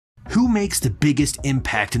Who makes the biggest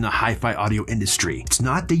impact in the hi-fi audio industry? It's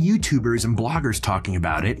not the YouTubers and bloggers talking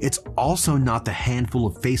about it. It's also not the handful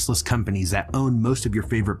of faceless companies that own most of your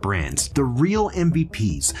favorite brands. The real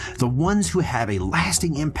MVPs, the ones who have a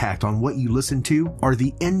lasting impact on what you listen to, are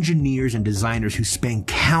the engineers and designers who spend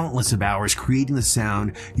countless of hours creating the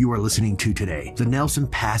sound you are listening to today. The Nelson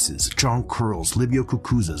Passes, John Curls, Livio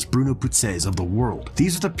Cucuzas, Bruno Puzzes of the world.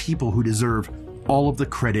 These are the people who deserve all of the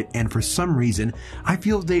credit, and for some reason, I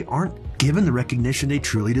feel they aren't given the recognition they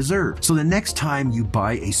truly deserve. So the next time you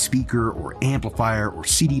buy a speaker or amplifier or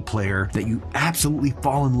CD player that you absolutely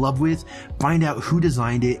fall in love with, find out who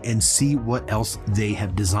designed it and see what else they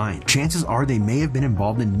have designed. Chances are they may have been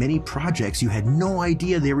involved in many projects you had no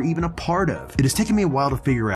idea they were even a part of. It has taken me a while to figure out